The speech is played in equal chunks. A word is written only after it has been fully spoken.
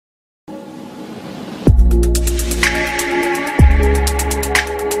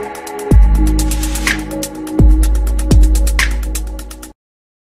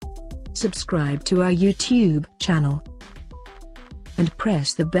subscribe to our YouTube channel and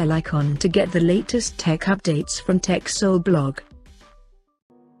press the bell icon to get the latest tech updates from TechSole Blog.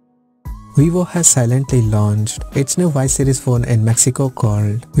 Vivo has silently launched its new Y series phone in Mexico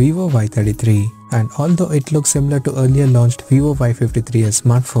called Vivo Y33, and although it looks similar to earlier launched Vivo Y53 as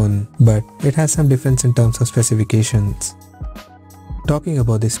smartphone, but it has some difference in terms of specifications. Talking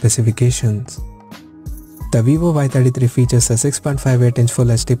about the specifications, the Vivo Y33 features a 6.58-inch Full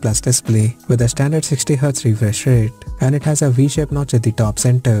HD Plus display with a standard 60Hz refresh rate, and it has a V-shaped notch at the top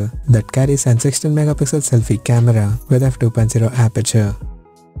center that carries an 16-megapixel selfie camera with f2.0 aperture.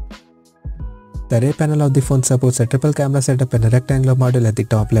 The rear panel of the phone supports a triple camera setup and a rectangular module at the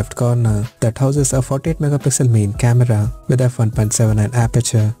top left corner that houses a 48-megapixel main camera with f1.79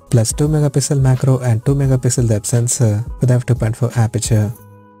 aperture, plus 2-megapixel macro and 2-megapixel depth sensor with f2.4 aperture.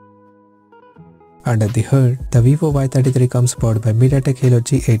 Under the hood, the Vivo Y33 comes powered by MediaTek Helio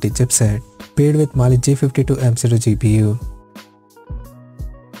G80 chipset, paired with Mali G52 M0 GPU.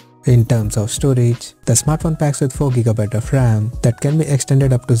 In terms of storage, the smartphone packs with 4GB of RAM that can be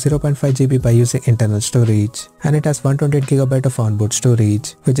extended up to 0.5GB by using internal storage, and it has 128GB of onboard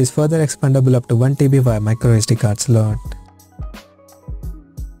storage, which is further expandable up to 1TB via microSD card slot.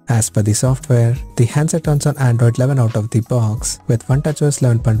 As per the software, the handset runs on Android 11 out of the box with One TouchOS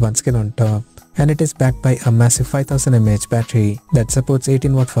 11.1 skin on top, and it is backed by a massive 5000 mAh battery that supports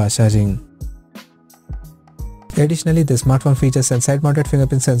 18W fast charging. Additionally, the smartphone features a side-mounted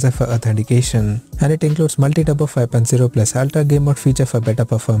fingerprint sensor for authentication, and it includes multi-turbo 5.0 plus ultra game mode feature for better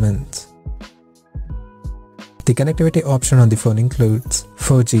performance. The connectivity option on the phone includes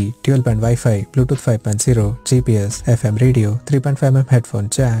 4G, dual-band Wi-Fi, Bluetooth 5.0, GPS, FM radio, 3.5mm headphone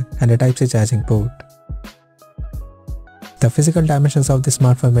jack, and a Type-C charging port. The physical dimensions of the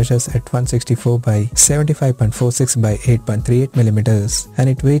smartphone measures at 164 by 75.46 by 8.38mm, and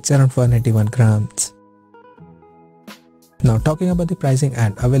it weighs around 491 grams. Now talking about the pricing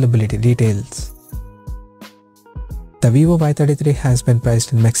and availability details. The Vivo Y33 has been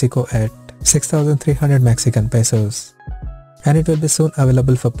priced in Mexico at 6,300 Mexican pesos, and it will be soon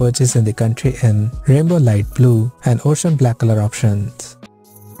available for purchase in the country in rainbow light blue and ocean black color options.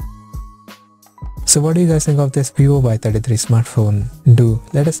 So what do you guys think of this Vivo Y33 smartphone? Do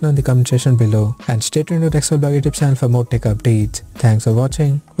let us know in the comment section below, and stay tuned to TechSole Blog YouTube channel for more tech updates. Thanks for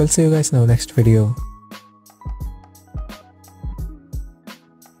watching. We'll see you guys in our next video.